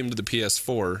just came to the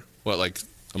PS4, like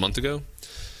a month ago?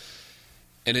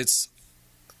 And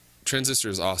Transistor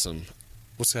is awesome.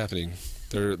 What's happening?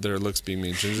 Their looks being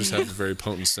mean. Gingers have a very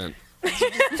potent scent.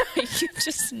 You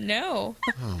just know.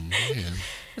 Oh man.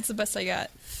 That's the best I got.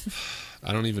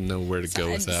 I don't even know where to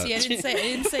go with that. See, I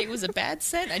didn't say it was a bad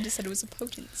scent. I just said it was a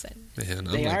potent scent. Man,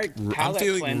 They are I'm palate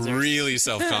feeling cleansers. really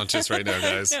self-conscious right now,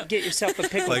 guys. Get yourself a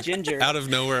pickled ginger. Out of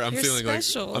nowhere, I'm You're feeling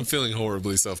special. I'm feeling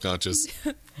horribly self-conscious.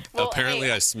 Well, Apparently,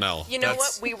 hey, I smell. You know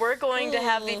That's- what? We were going to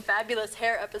have the Oh. fabulous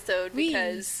hair episode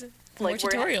because More we're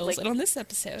tutorials, and on this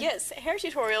episode, yes, hair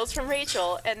tutorials from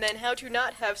Rachel, and then how to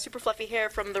not have super fluffy hair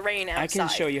from the rain outside. I can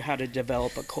show you how to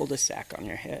develop a cul-de-sac on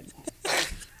your head.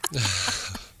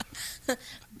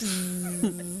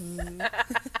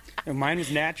 No, mine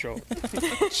was natural.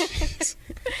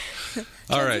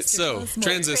 All right, Transistor, so tell us more.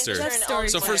 Transistor. Transistor story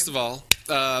So time. first of all,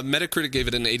 Metacritic gave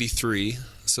it an 83,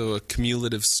 so a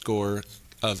cumulative score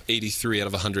of 83 out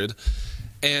of 100.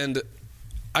 And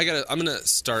we'll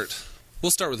start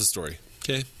with the story.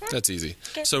 Okay, that's easy.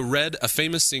 Okay. So Red, a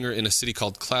famous singer in a city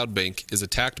called Cloudbank, is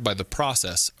attacked by the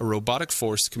Process, a robotic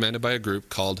force commanded by a group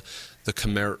called the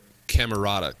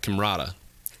Camerata.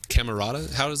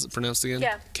 How is it pronounced again?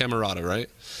 Yeah. Camerata, right?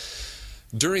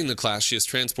 During the clash, she is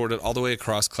transported all the way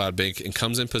across Cloudbank and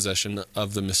comes in possession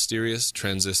of the mysterious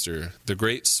Transistor, the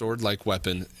great sword-like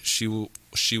weapon she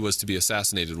was to be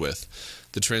assassinated with.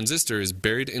 The Transistor is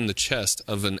buried in the chest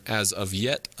of an as of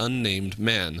yet unnamed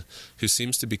man who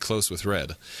seems to be close with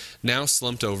Red, now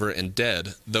slumped over and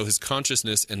dead, though his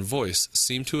consciousness and voice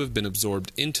seem to have been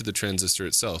absorbed into the Transistor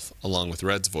itself, along with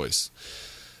Red's voice.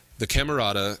 The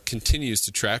Camerata continues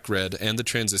to track Red and the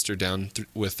Transistor down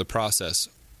with the Process,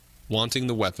 wanting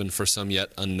the weapon for some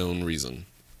yet unknown reason.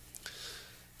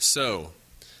 So,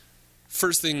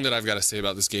 first thing that I've got to say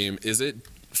about this game is it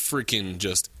freaking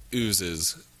just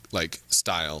oozes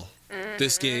style.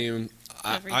 This game,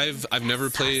 I've never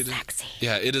played. sexy.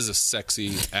 Yeah, it is a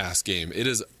sexy ass game.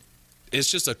 It's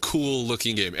just a cool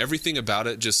looking game. Everything about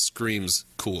it just screams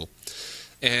cool,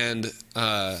 and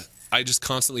I just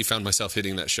constantly found myself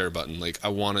hitting that share button. I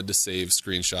wanted to save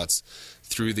screenshots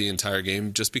through the entire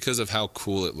game just because of how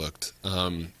cool it looked.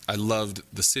 I loved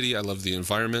the city. I loved the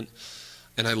environment.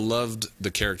 and I loved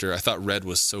the character. I thought Red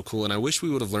was so cool, and I wish we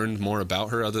would have learned more about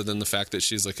her other than the fact that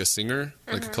she's like a singer,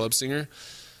 like a club singer.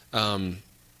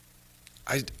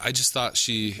 I just thought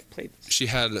she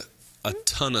had a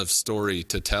ton of story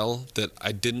to tell that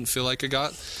I didn't feel like I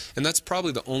got, and that's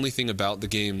probably the only thing about the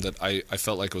game that I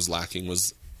felt like was lacking.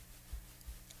 Was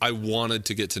I wanted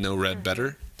to get to know Red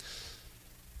better,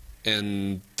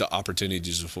 and the opportunity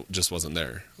just wasn't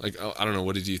there. Like, I don't know.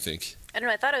 What did you think? I don't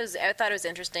know. I thought it was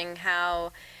interesting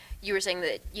how you were saying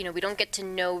that, you know, we don't get to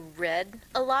know Red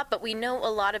a lot, but we know a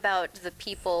lot about the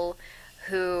people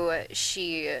who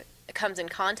she comes in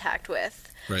contact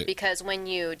with. Right. Because when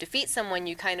you defeat someone,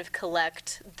 you kind of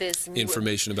collect this new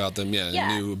information about them,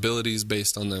 new abilities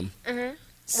based on them.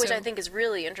 Which I think is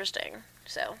really interesting.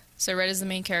 So Red is the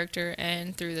main character,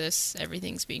 and through this,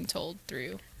 everything's being told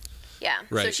through. Yeah.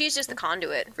 Right. So she's just the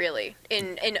conduit, really,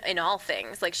 in all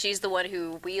things. Like, she's the one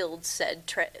who wields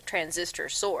said transistor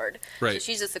sword. Right. So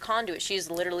she's just the conduit.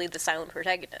 She's literally the silent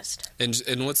protagonist.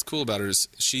 And what's cool about her is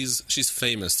she's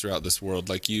famous throughout this world.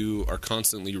 Like, you are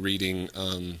constantly reading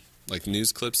like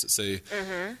news clips that say,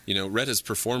 you know, Red is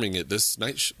performing at this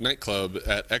nightclub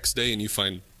at X day, and you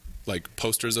find like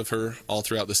posters of her all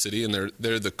throughout the city, and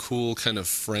they're the cool kind of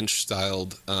French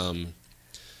styled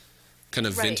kind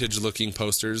of vintage looking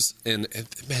posters, and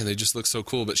man, they just look so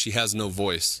cool. But she has no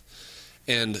voice,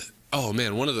 and oh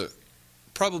man, one of the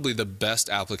probably the best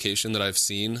application that I've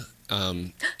seen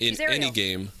in any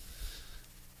game.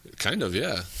 Kind of,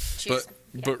 yeah.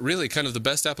 But really, kind of the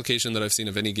best application that I've seen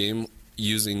of any game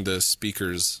using the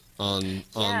speakers on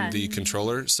the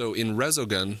controller. So in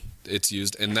Resogun, it's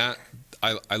used, and that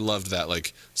I loved that,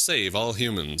 like, save all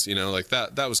humans, you know, like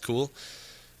that was cool.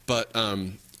 But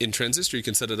in Transistor, you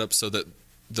can set it up so that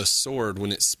the sword,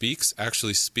 when it speaks,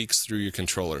 actually speaks through your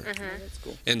controller. That's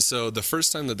cool. And so the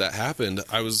first time that happened,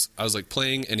 I was like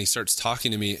playing, and he starts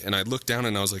talking to me, and I looked down,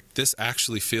 and I was like, this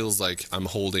actually feels like I'm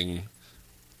holding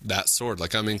that sword,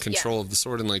 like I'm in control of the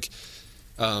sword, and like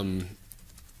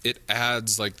it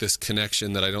adds like this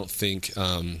connection that I don't think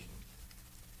I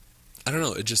don't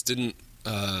know, it just didn't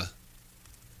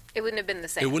it wouldn't have been the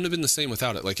same. It wouldn't have been the same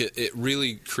without it. Like it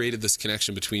really created this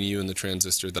connection between you and the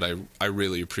transistor that I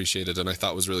really appreciated, and I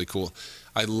thought was really cool.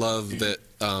 I love that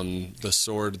the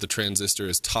sword, the transistor,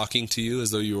 is talking to you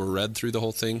as though you were Red through the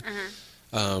whole thing.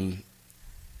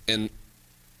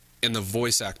 And the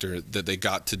voice actor that they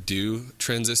got to do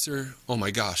Transistor, oh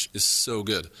my gosh, is so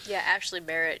good. Yeah, Ashley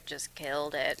Barrett just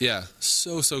killed it. Yeah,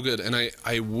 so good. And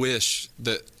I wish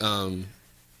that,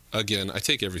 again, I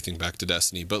take everything back to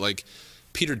Destiny, but like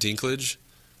Peter Dinklage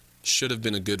should have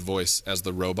been a good voice as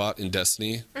the robot in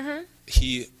Destiny.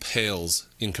 He pales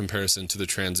in comparison to the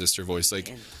Transistor voice.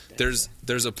 Like, there's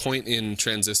a point in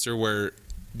Transistor where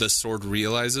the sword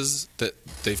realizes that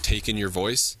they've taken your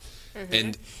voice,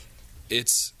 and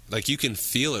it's like you can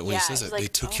feel it when he says it. Like, they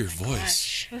took your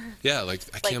voice. Yeah, like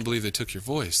I can't believe they took your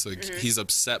voice. Like he's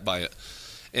upset by it,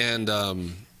 and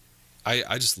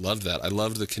I just loved that. I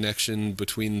loved the connection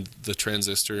between the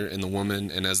Transistor and the woman,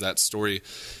 and as that story.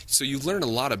 So you learn a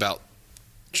lot about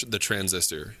the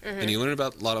Transistor, and you learn a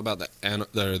lot about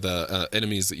the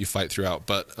enemies that you fight throughout.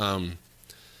 But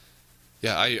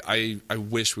yeah, I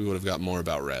wish we would have got more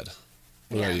about Red.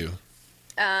 What about you?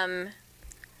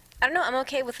 I don't know. I'm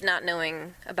okay with not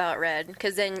knowing about Red,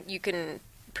 because then you can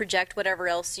project whatever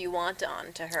else you want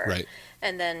onto her. Right.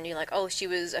 And then you're like, oh, she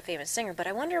was a famous singer, but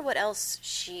I wonder what else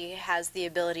she has the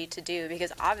ability to do,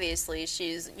 because obviously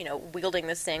she's, you know, wielding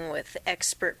this thing with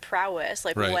expert prowess.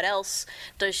 Like, what else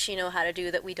does she know how to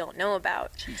do that we don't know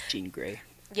about? She's Jean Grey.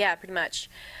 Yeah, pretty much.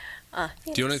 Do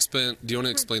you want to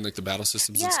explain like the battle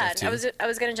systems and stuff too? I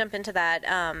was going to jump into that.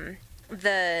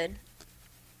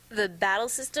 The battle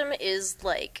system is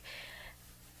like,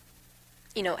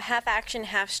 you know, half action,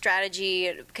 half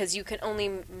strategy, because you can only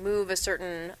move a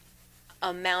certain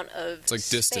amount of It's like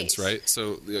distance, right?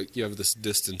 So you have this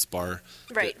distance bar.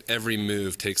 Right. Every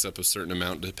move takes up a certain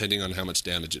amount depending on how much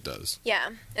damage it does.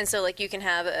 Yeah. And so, like, you can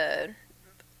have a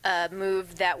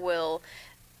move that will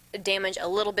damage a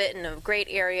little bit in a great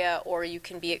area, or you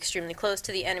can be extremely close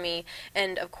to the enemy,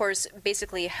 and of course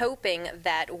basically hoping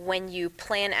that when you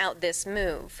plan out this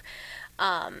move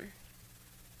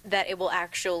that it will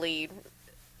actually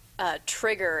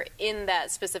trigger in that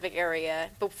specific area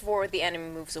before the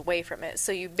enemy moves away from it.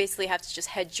 So you basically have to just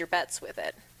hedge your bets with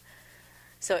it.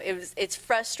 So it's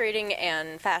frustrating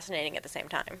and fascinating at the same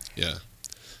time. Yeah.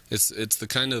 It's the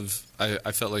kind of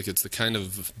I felt like it's the kind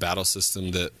of battle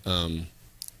system that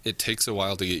it takes a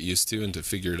while to get used to and to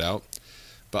figure it out.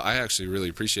 But I actually really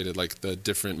appreciate it, like the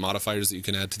different modifiers that you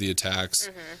can add to the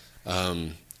attacks.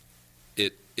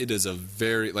 It is a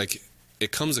very, like,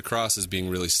 it comes across as being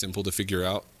really simple to figure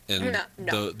out, and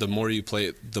No. the more you play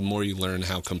it, the more you learn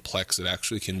how complex it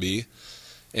actually can be.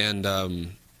 And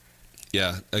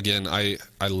yeah, again, I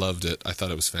loved it. I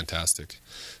thought it was fantastic.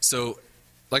 So,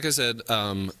 like I said,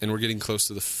 and we're getting close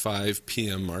to the 5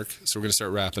 p.m. mark, so we're going to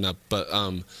start wrapping up. But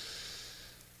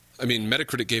I mean,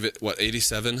 Metacritic gave it, what,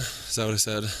 87? Is that what I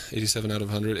said? 87 out of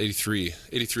 100? 83.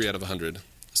 83 out of 100.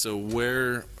 So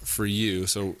where for you,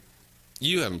 so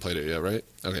you haven't played it yet, right?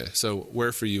 Okay, so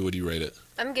where for you would you rate it?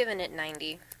 I'm giving it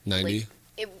 90. 90? Like,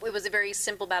 it was a very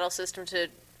simple battle system to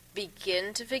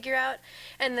begin to figure out,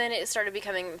 and then it started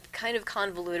becoming kind of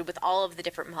convoluted with all of the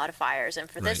different modifiers, and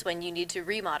for this Right. one you need to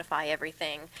remodify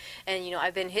everything. And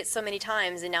I've been hit so many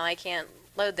times and now I can't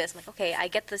load this. I'm like, okay, I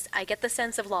get this, I get the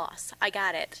sense of loss, I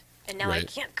got it, and now I Right.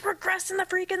 can't progress in the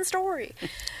freaking story.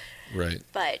 Right.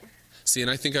 But See, and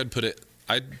I think I'd put it,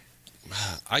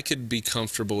 I could be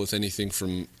comfortable with anything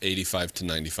from 85 to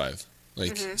 95.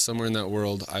 Like, somewhere in that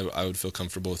world, I would feel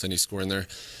comfortable with any score in there.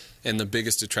 And the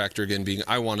biggest detractor, again, being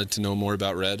I wanted to know more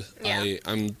about Red. Yeah.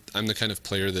 I'm the kind of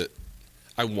player that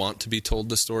I want to be told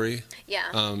the story. yeah,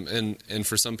 And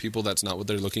for some people, that's not what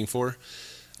they're looking for.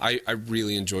 I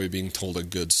really enjoy being told a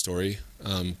good story.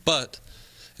 But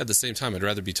at the same time, I'd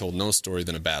rather be told no story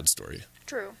than a bad story.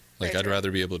 true. Like, Very I'd true.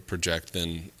 rather be able to project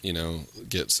than,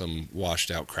 get some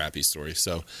washed out crappy story.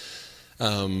 So,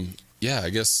 yeah, I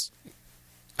guess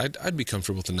I'd be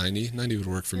comfortable with the 90. 90 would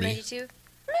work for me. 92?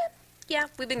 Yeah,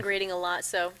 we've been grading a lot,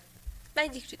 so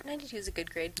 92 is a good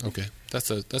grade. Okay, that's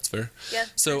fair. Yeah.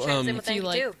 So, same with If you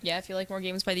like, 92. if you like more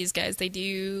games by these guys, they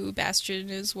do Bastion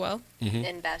as well.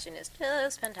 And Bastion is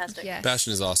just fantastic. Yes.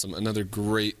 Bastion is awesome. Another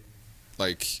great,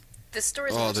 like, The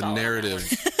story's the narrative.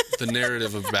 The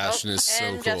narrative of Bastion is so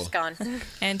and cool. Jeff's gone.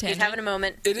 And He's Tangent. having a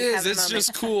moment. It He's is. having a It's moment.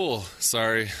 just cool.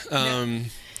 Sorry.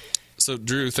 So,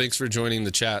 Drew, thanks for joining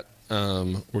the chat.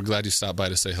 We're glad you stopped by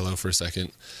to say hello for a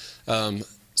second.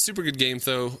 Super good game,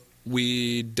 though.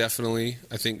 We definitely,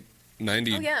 I think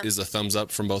 90 is a thumbs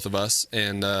up from both of us,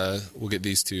 and we'll get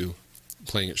these two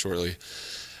playing it shortly.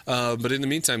 But in the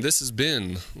meantime, this has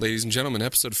been, ladies and gentlemen,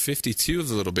 episode 52 of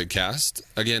the LittleBigKast.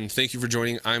 Again, thank you for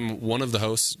joining. I'm one of the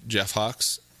hosts, Jeff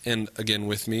Hawks, and again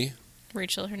with me,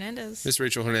 Rachel Hernandez. Miss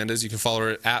Rachel Hernandez. You can follow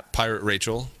her at Pirate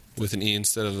Rachel with an E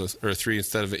instead of a 3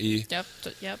 instead of an E.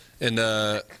 Yep. And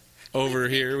over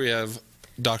here we have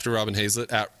Dr. Robin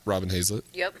Hazlett at Robin Hazlett.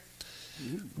 Yep.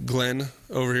 Glenn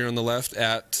over here on the left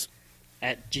at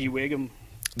G Wiggum.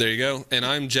 there you go. And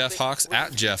I'm Jeff Hawks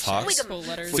at Jeff Hawks. Cool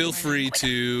letters. Feel free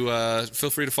to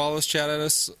follow us, chat at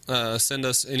us, send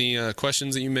us any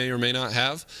questions that you may or may not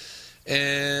have,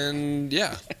 and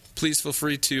yeah, please feel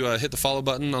free to hit the follow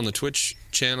button on the Twitch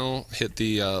channel, hit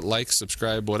the like,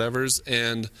 subscribe, whatevers,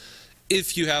 and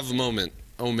if you have a moment,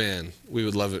 oh man, we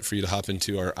would love it for you to hop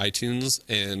into our iTunes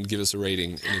and give us a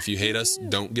rating. And if you hate us,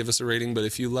 don't give us a rating. But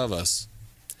if you love us,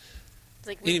 It's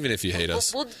like even if you hate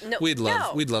us, we'd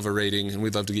love a rating, and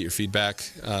we'd love to get your feedback.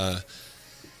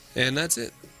 And that's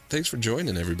it. Thanks for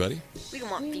joining, everybody. We don't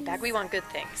want feedback. We want good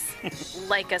things.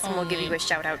 Like us, and we'll give you a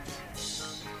shout out.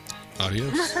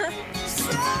 Adios.